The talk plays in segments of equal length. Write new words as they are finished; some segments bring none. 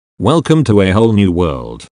Welcome to a whole new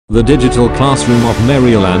world, the digital classroom of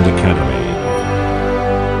Merryland Academy.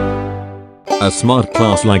 A smart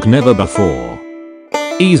class like never before.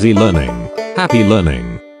 Easy learning,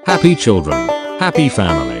 happy children, happy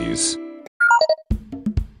families.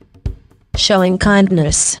 Showing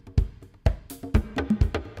kindness.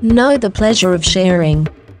 Know the pleasure of sharing.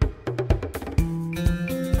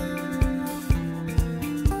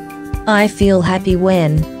 I feel happy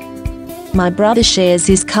when my brother shares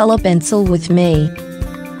his color pencil with me.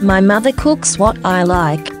 My mother cooks what I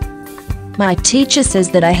like. My teacher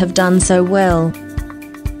says that I have done so well.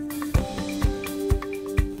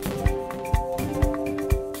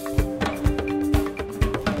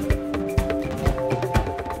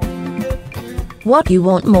 What you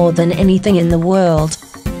want more than anything in the world.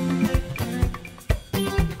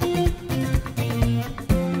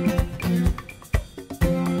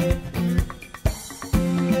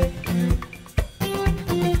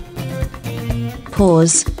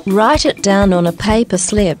 Pause, write it down on a paper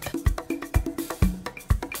slip.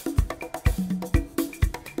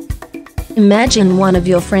 Imagine one of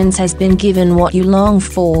your friends has been given what you long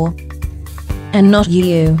for, and not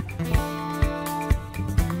you.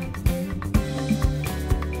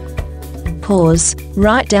 Pause,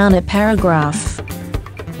 write down a paragraph.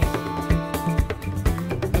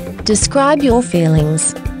 Describe your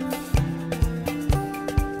feelings.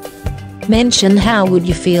 Mention how would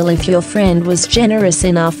you feel if your friend was generous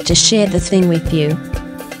enough to share the thing with you.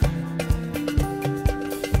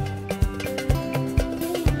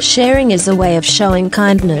 Sharing is a way of showing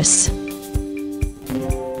kindness.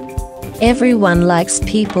 Everyone likes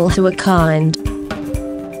people who are kind.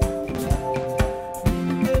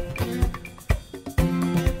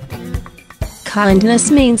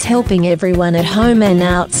 Kindness means helping everyone at home and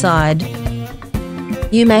outside.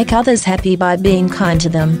 You make others happy by being kind to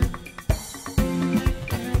them.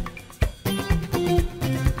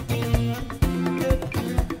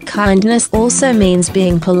 Kindness also means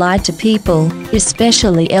being polite to people,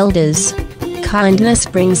 especially elders. Kindness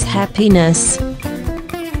brings happiness.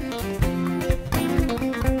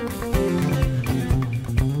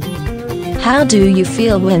 How do you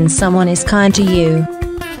feel when someone is kind to you?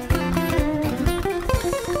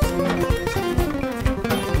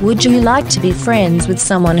 Would you like to be friends with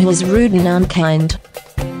someone who is rude and unkind?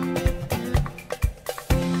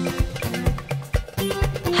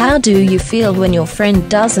 How do you feel when your friend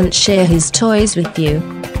doesn't share his toys with you?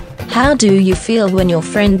 How do you feel when your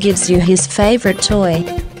friend gives you his favorite toy?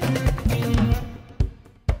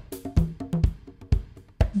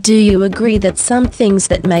 Do you agree that some things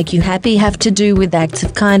that make you happy have to do with acts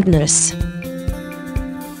of kindness?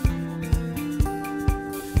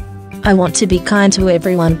 I want to be kind to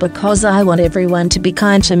everyone because I want everyone to be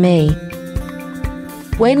kind to me.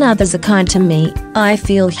 When others are kind to me, I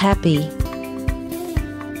feel happy.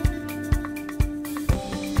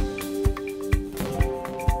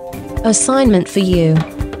 Assignment for you.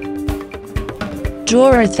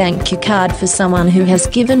 Draw a thank you card for someone who has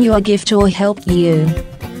given you a gift or helped you.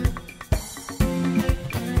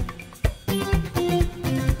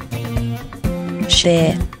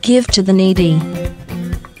 Share, give to the needy.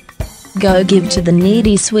 Go give to the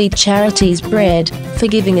needy sweet charities bread, for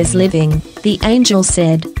giving is living, the angel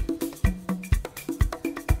said.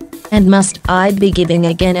 And must I be giving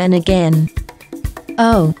again and again?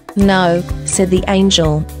 Oh, no, said the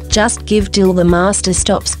angel, just give till the master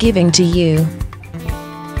stops giving to you.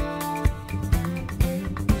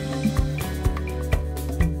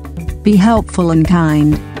 Be helpful and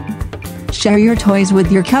kind. Share your toys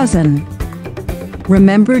with your cousin.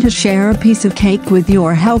 Remember to share a piece of cake with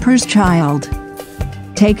your helper's child.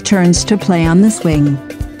 Take turns to play on the swing.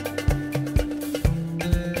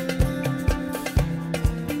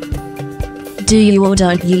 Do you or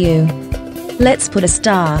don't you? Let's put a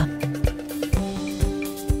star.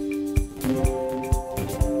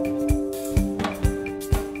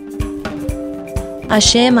 I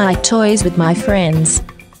share my toys with my friends.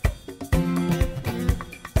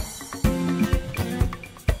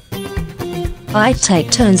 I take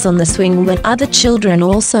turns on the swing when other children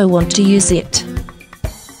also want to use it.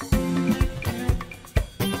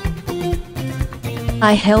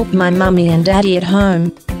 I help my mummy and daddy at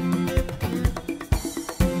home.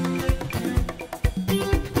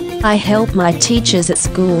 I help my teachers at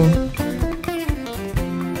school.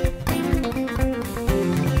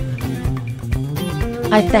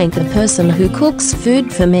 I thank the person who cooks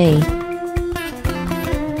food for me.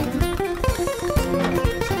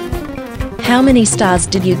 How many stars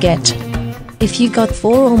did you get? If you got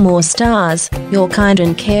 4 or more stars, you're kind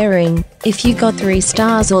and caring. If you got 3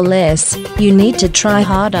 stars or less, you need to try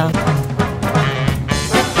harder.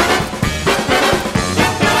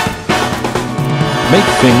 Make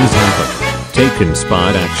things happen. Take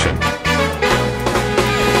inspired action.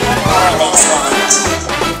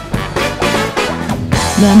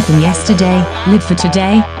 Learn from yesterday, live for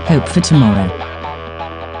today, hope for tomorrow.